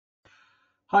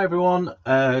Hi everyone,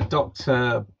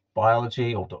 Dr.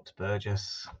 Biology or Dr.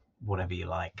 Burgess, whatever you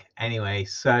like. Anyway,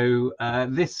 so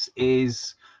this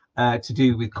is to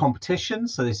do with competition.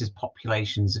 So this is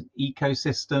populations and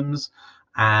ecosystems,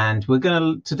 and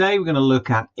today we're gonna look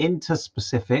at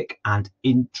interspecific and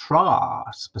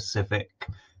intraspecific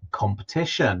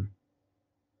competition.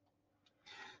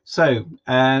 So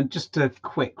just a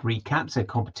quick recap. So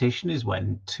competition is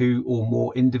when two or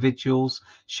more individuals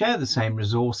share the same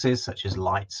resources such as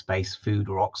light, space, food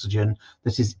or oxygen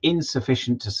that is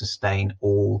insufficient to sustain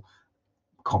all.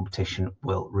 Competition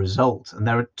will result. And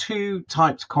there are two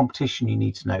types of competition you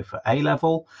need to know for A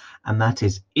level, and that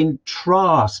is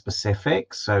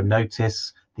intraspecific. So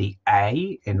notice the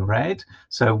A in red.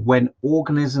 So when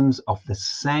organisms of the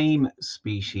same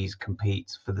species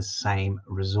compete for the same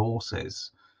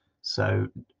resources. So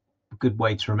a good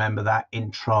way to remember that,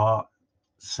 intra,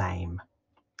 same.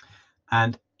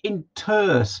 And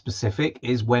interspecific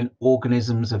is when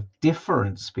organisms of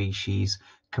different species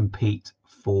compete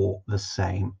for the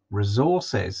same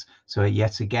resources. So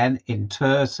yet again,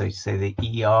 inter, so you say the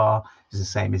ER is the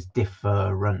same as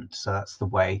different. So that's the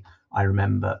way I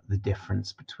remember the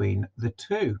difference between the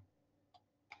two.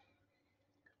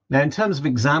 Now, in terms of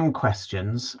exam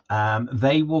questions,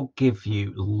 they will give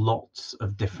you lots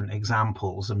of different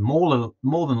examples, and more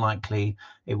than likely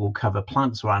it will cover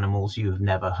plants or animals you have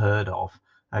never heard of.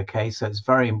 Okay, so it's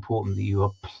very important that you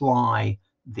apply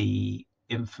the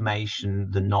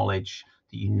information, the knowledge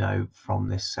that you know from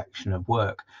this section of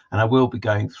work. And I will be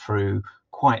going through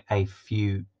quite a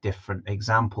few different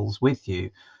examples with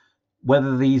you.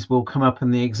 Whether these will come up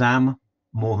in the exam,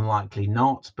 more than likely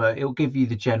not, but it'll give you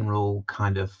the general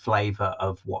kind of flavor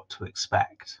of what to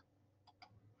expect.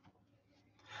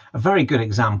 A very good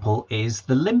example is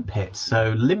the limpets.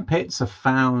 So limpets are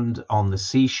found on the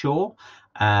seashore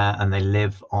and they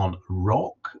live on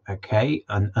rock, okay,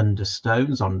 and under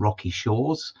stones on rocky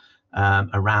shores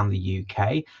around the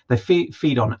UK. They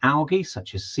feed on algae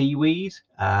such as seaweed,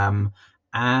 and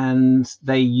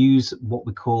they use what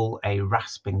we call a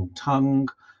rasping tongue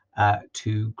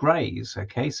to graze.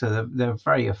 Okay, so they're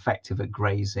very effective at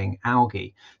grazing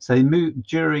algae. So they move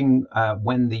during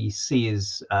when the sea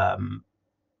is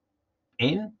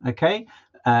in. Okay,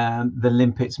 the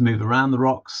limpets move around the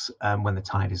rocks when the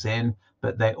tide is in,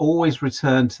 but they always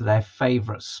return to their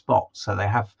favorite spot. So they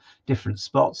have different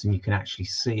spots, and you can actually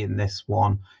see in this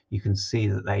one, you can see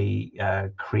that they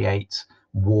create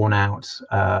worn out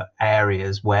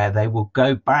areas where they will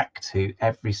go back to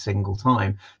every single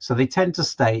time. So they tend to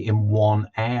stay in one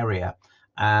area,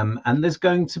 and there's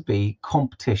going to be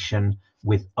competition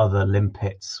with other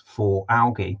limpets for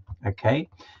algae. Okay,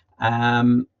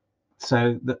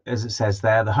 so as it says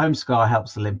there, the home scar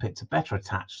helps the limpet to better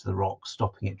attach to the rock,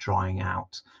 stopping it drying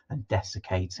out and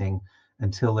desiccating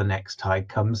until the next tide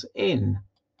comes in.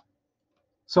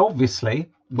 So obviously,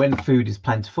 when food is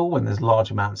plentiful, when there's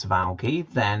large amounts of algae,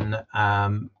 then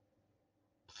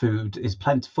food is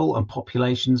plentiful and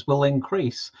populations will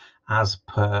increase as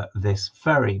per this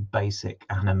very basic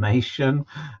animation.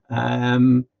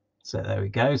 So there we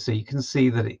go. So you can see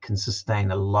that it can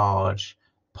sustain a large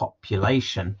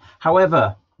population.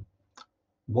 However,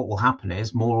 what will happen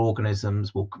is more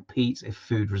organisms will compete if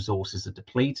food resources are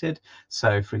depleted.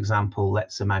 So for example,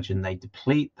 let's imagine they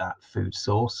deplete that food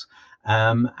source,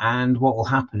 and what will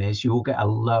happen is you will get a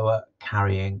lower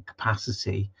carrying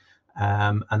capacity,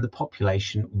 and the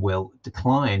population will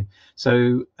decline.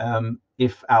 So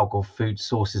if algal food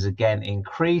sources again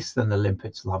increase, then the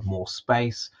limpets will have more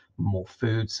space, more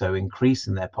food, so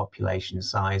increasing their population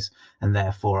size and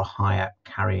therefore a higher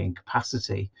carrying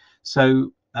capacity.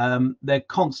 So they're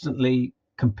constantly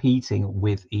competing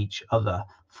with each other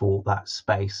for that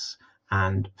space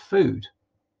and food.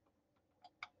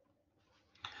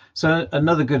 So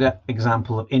another good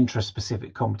example of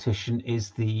intraspecific competition is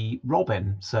the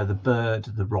robin. So the bird,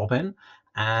 the robin,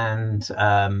 and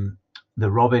the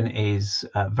robin is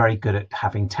very good at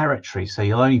having territory. So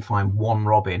you'll only find one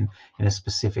robin in a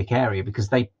specific area because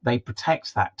they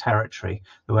protect that territory.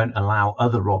 They won't allow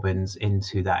other robins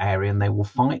into that area and they will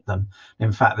fight them.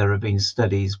 In fact, there have been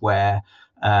studies where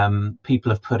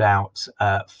people have put out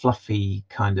fluffy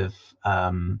kind of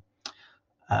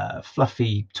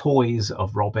fluffy toys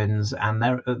of robins, and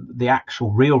the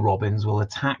actual real robins will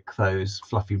attack those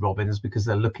fluffy robins because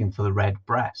they're looking for the red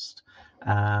breast,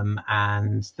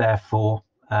 and therefore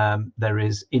there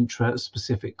is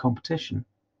intraspecific competition.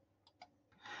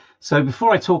 So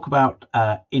before I talk about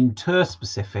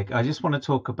interspecific, I just want to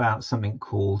talk about something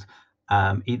called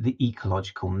the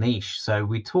ecological niche. So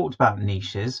we talked about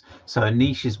niches. So a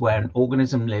niche is where an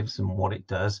organism lives, and what it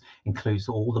does includes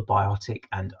all the biotic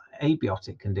and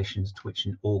abiotic conditions to which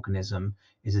an organism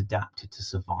is adapted to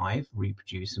survive,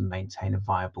 reproduce, and maintain a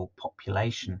viable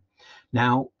population.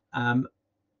 Now,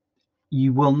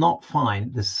 you will not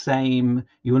find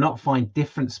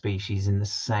different species in the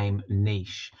same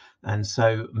niche, and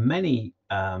so many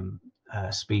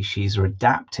species are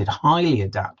highly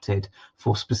adapted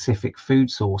for specific food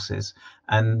sources,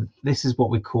 and this is what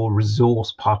we call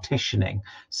resource partitioning.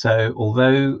 So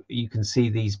although you can see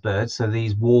these birds, so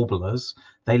these warblers,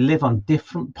 they live on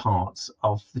different parts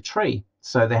of the tree,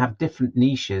 so they have different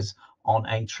niches on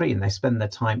a tree, and they spend their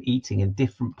time eating in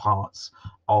different parts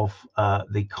of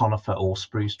the conifer or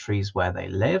spruce trees where they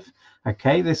live.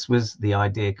 Okay, this was the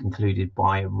idea concluded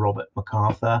by Robert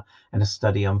MacArthur in a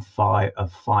study on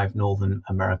five Northern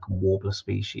American warbler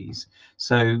species.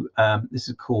 So this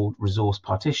is called resource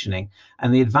partitioning,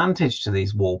 and the advantage to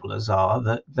these warblers are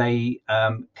that they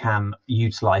can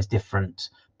utilize different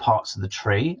parts of the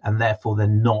tree, and therefore they're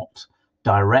not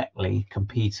directly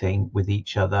competing with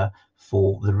each other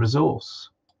for the resource.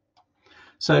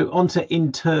 So on to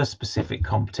interspecific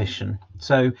competition.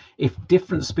 So if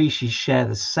different species share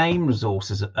the same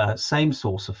resources, same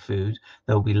source of food,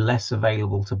 there will be less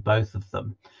available to both of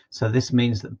them. So this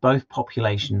means that both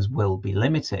populations will be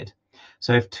limited.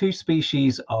 So if two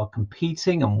species are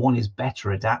competing and one is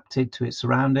better adapted to its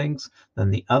surroundings than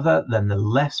the other, then the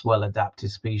less well adapted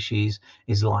species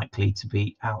is likely to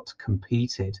be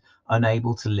outcompeted,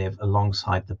 unable to live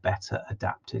alongside the better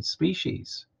adapted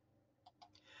species.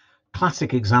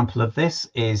 Classic example of this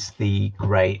is the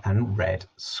grey and red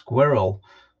squirrel.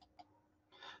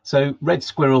 So red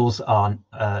squirrels are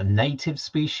native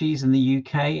species in the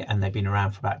UK, and they've been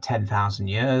around for about 10,000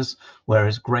 years,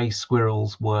 whereas grey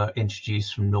squirrels were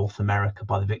introduced from North America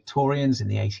by the Victorians in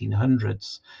the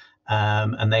 1800s,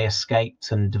 and they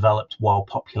escaped and developed wild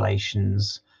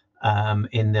populations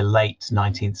in the late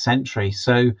 19th century.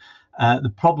 So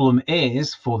the problem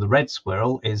is for the red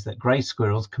squirrel is that grey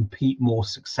squirrels compete more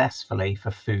successfully for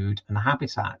food and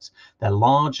habitat. They're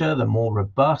larger, they're more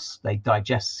robust, they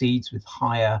digest seeds with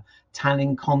higher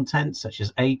tannin content, such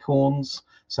as acorns,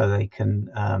 so they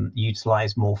can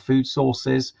utilize more food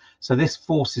sources. So this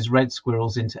forces red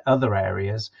squirrels into other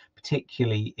areas,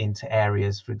 particularly into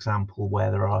areas, for example,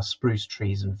 where there are spruce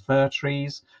trees and fir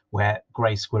trees, where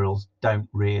grey squirrels don't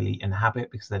really inhabit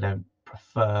because they don't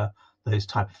prefer those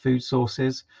type of food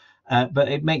sources, but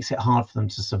it makes it hard for them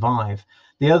to survive.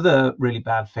 The other really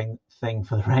bad thing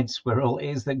for the red squirrel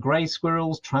is that grey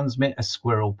squirrels transmit a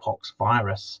squirrel pox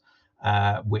virus,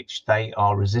 which they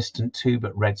are resistant to,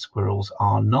 but red squirrels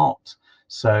are not.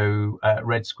 So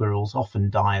red squirrels often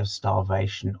die of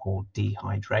starvation or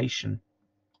dehydration.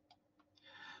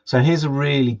 So here's a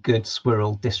really good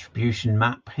squirrel distribution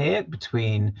map here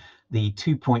between the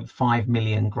 2.5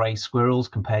 million grey squirrels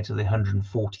compared to the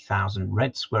 140,000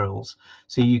 red squirrels.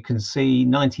 So you can see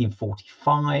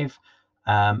 1945,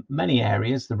 many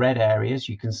areas, the red areas,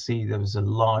 you can see there was a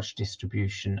large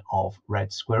distribution of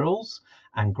red squirrels,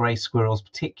 and grey squirrels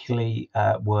particularly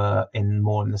were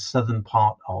more in the southern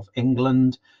part of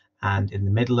England and in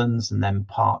the Midlands, and then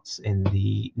parts in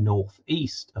the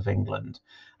northeast of England.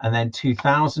 And then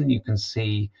 2000, you can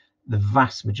see the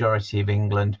vast majority of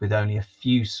England, with only a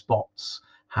few spots,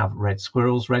 have red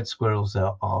squirrels. Red squirrels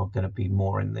are going to be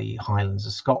more in the Highlands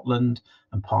of Scotland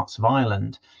and parts of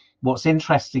Ireland. What's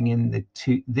interesting in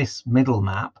this middle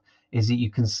map is that you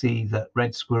can see that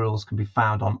red squirrels can be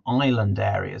found on island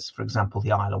areas, for example,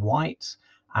 the Isle of Wight,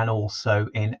 and also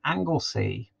in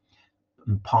Anglesey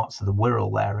and parts of the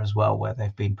Wirral there as well, where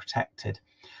they've been protected.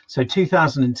 So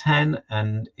 2010,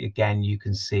 and again, you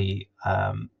can see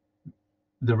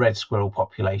the red squirrel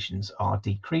populations are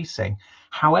decreasing.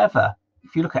 However,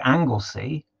 if you look at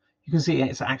Anglesey, you can see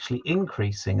it's actually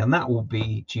increasing, and that will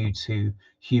be due to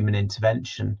human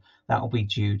intervention. That will be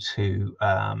due to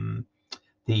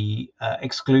the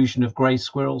exclusion of grey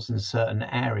squirrels in certain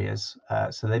areas.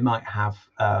 So they might have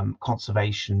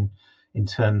conservation in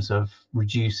terms of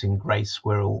reducing grey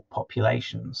squirrel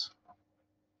populations.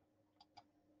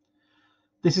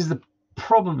 This is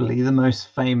probably the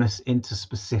most famous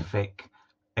interspecific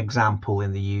example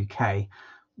in the UK.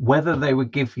 Whether they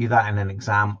would give you that in an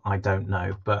exam, I don't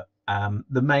know. But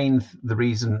the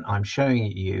reason I'm showing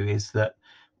it you is that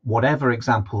whatever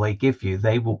example they give you,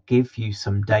 they will give you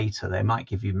some data. They might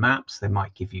give you maps, they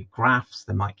might give you graphs,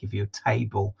 they might give you a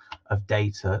table of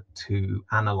data to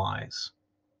analyze.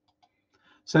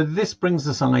 So this brings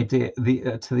us to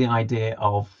the idea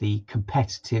of the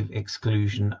competitive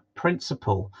exclusion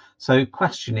principle. So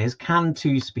question is, can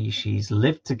two species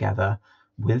live together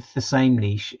with the same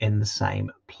niche in the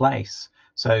same place?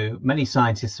 So many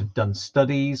scientists have done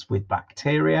studies with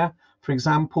bacteria, for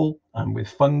example, and with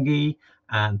fungi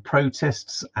and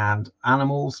protists and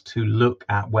animals to look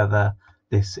at whether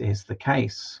this is the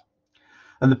case.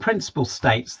 And the principle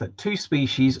states that two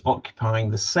species occupying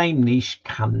the same niche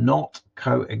cannot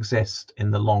coexist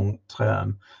in the long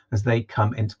term as they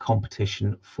come into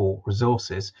competition for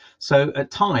resources. So at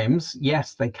times,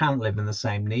 yes, they can live in the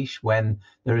same niche when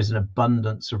there is an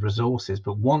abundance of resources,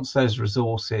 but once those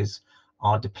resources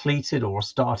are depleted or are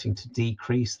starting to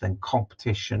decrease, then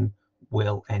competition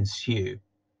will ensue.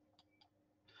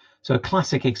 So a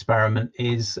classic experiment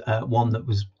is one that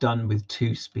was done with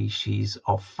two species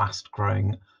of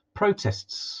fast-growing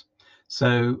protists.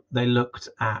 So they looked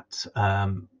at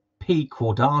P.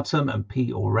 caudatum and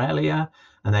P. aurelia,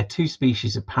 and they're two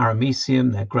species of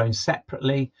paramecium. They're grown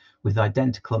separately with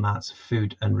identical amounts of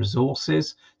food and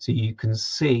resources. So you can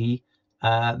see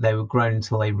they were grown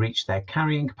until they reached their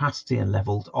carrying capacity and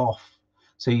leveled off.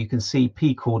 So you can see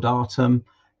P. caudatum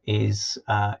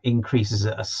increases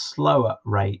at a slower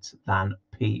rate than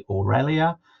P.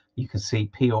 aurelia. You can see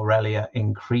P. aurelia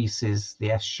increases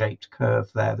the S-shaped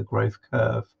curve there. The growth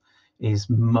curve is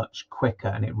much quicker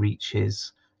and it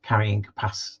reaches carrying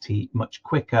capacity much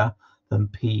quicker than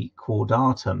P.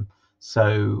 caudatum.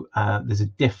 So there's a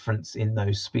difference in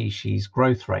those species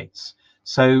growth rates.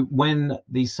 So when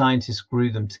these scientists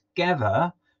grew them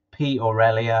together, P.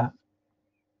 aurelia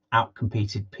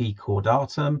outcompeted P.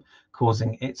 caudatum,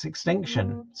 causing its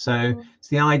extinction. So it's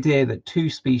the idea that two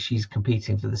species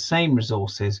competing for the same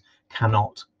resources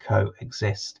cannot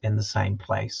coexist in the same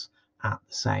place at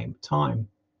the same time.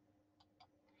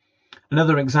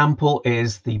 Another example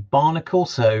is the barnacle.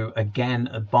 So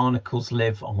again, barnacles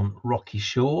live on rocky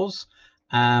shores,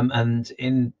 and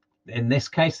in this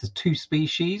case, there's two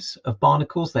species of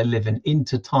barnacles. They live in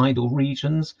intertidal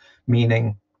regions,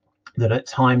 meaning that at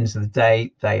times of the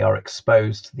day they are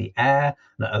exposed to the air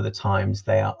and at other times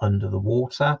they are under the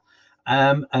water.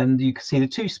 And you can see the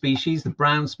two species, the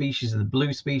brown species and the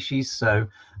blue species. So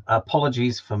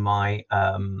apologies for my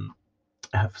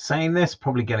for saying this,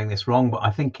 probably getting this wrong, but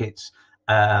I think it's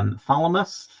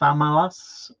thalamus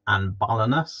and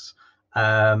balanus.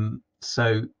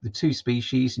 So the two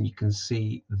species, and you can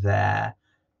see their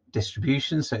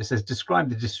distribution. So it says describe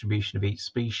the distribution of each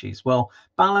species. Well,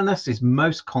 balanus is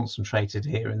most concentrated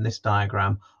here in this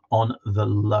diagram on the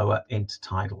lower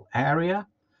intertidal area,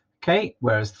 okay,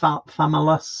 whereas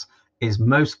thamallus is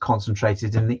most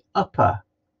concentrated in the upper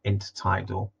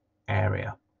intertidal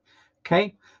area.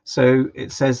 Okay, so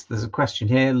it says there's a question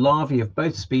here. Larvae of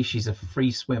both species are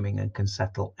free swimming and can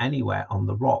settle anywhere on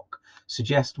the rock.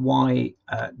 Suggest why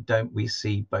don't we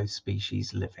see both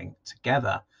species living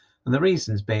together? And the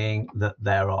reasons being that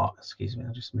there are, excuse me,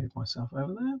 I'll just move myself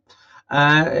over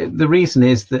there. The reason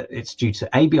is that it's due to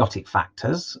abiotic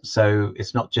factors. So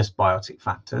it's not just biotic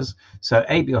factors. So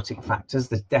abiotic factors,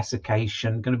 there's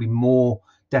desiccation, going to be more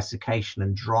desiccation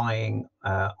and drying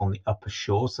on the upper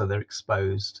shore. So they're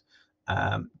exposed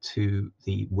to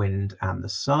the wind and the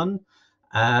sun.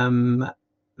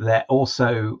 They're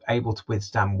also able to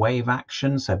withstand wave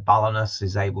action. So balanus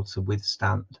is able to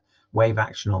withstand wave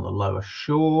action on the lower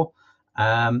shore.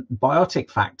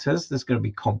 Biotic factors, there's going to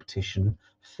be competition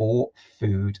for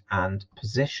food and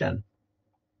position.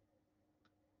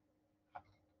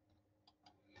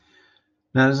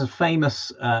 Now, there's a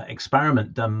famous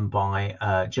experiment done by,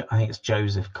 I think it's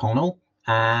Joseph Connell.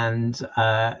 And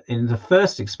in the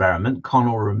first experiment,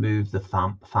 Connell removed the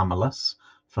thymallus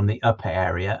from the upper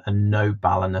area and no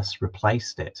balanus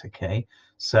replaced it, okay?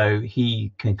 So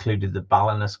he concluded that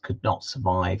balanus could not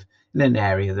survive in an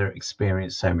area that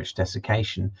experienced so much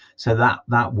desiccation. So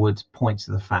that would point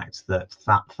to the fact that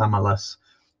thymallus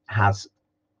has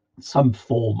some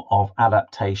form of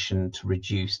adaptation to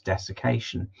reduce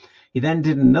desiccation. He then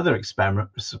did another experiment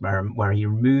where he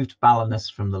removed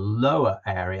balanus from the lower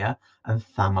area and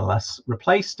thymallus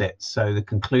replaced it. So the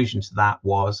conclusion to that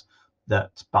was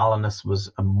that balanus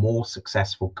was a more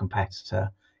successful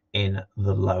competitor in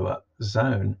the lower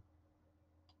zone.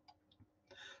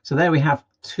 So there we have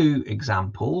two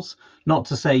examples. Not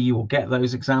to say you will get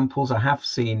those examples. I have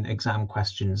seen exam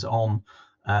questions on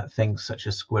things such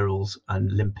as squirrels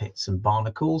and limpets and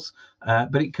barnacles,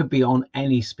 but it could be on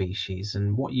any species,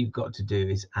 and what you've got to do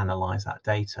is analyze that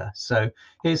data. So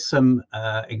here's some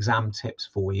exam tips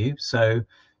for you. So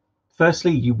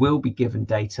firstly, you will be given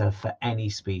data for any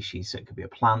species. So it could be a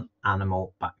plant,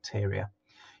 animal, bacteria.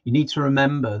 You need to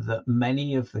remember that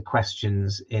many of the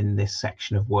questions in this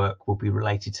section of work will be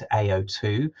related to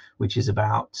AO2, which is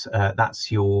about,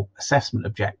 that's your assessment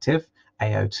objective,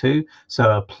 AO2.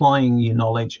 So applying your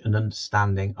knowledge and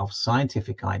understanding of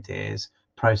scientific ideas,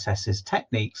 processes,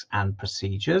 techniques, and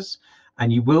procedures.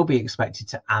 and you will be expected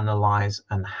to analyze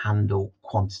and handle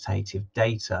quantitative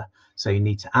data. So you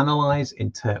need to analyze,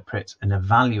 interpret, and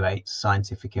evaluate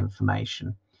scientific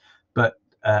information. But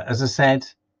as I said,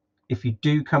 if you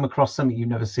do come across something you've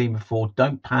never seen before,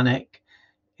 don't panic.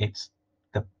 It's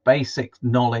the basic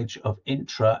knowledge of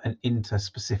intra and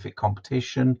interspecific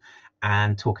competition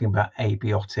and talking about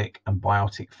abiotic and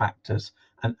biotic factors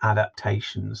and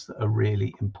adaptations that are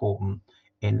really important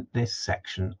in this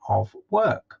section of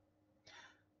work.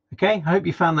 Okay, I hope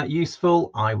you found that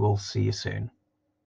useful. I will see you soon.